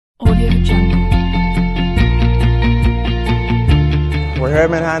Audio Jungle. We're here at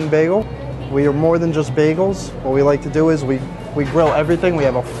Manhattan Bagel. We are more than just bagels. What we like to do is we grill everything. We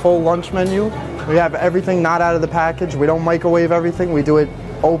have a full lunch menu. We have everything not out of the package. We don't microwave everything. We do it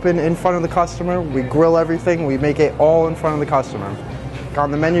open in front of the customer. We grill everything. We make it all in front of the customer.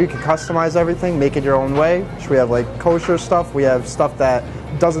 On the menu, you can customize everything, make it your own way. So we have like kosher stuff. We have stuff that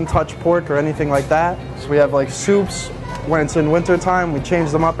doesn't touch pork or anything like that. So we have like soups. When it's in winter time, we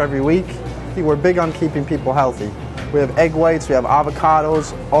change them up every week. We're big on keeping people healthy. We have egg whites, we have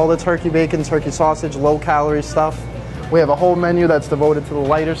avocados, all the turkey bacon, turkey sausage, low calorie stuff. We have a whole menu that's devoted to the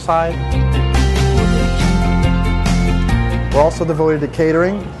lighter side. We're also devoted to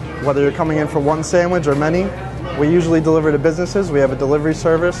catering, whether you're coming in for one sandwich or many. We usually deliver to businesses. We have a delivery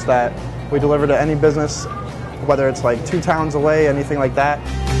service that we deliver to any business, whether it's like 2 towns away, anything like that.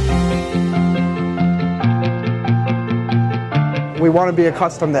 We want to be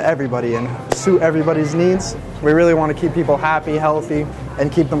accustomed to everybody and suit everybody's needs. We really want to keep people happy, healthy,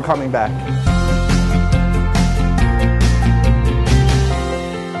 and keep them coming back.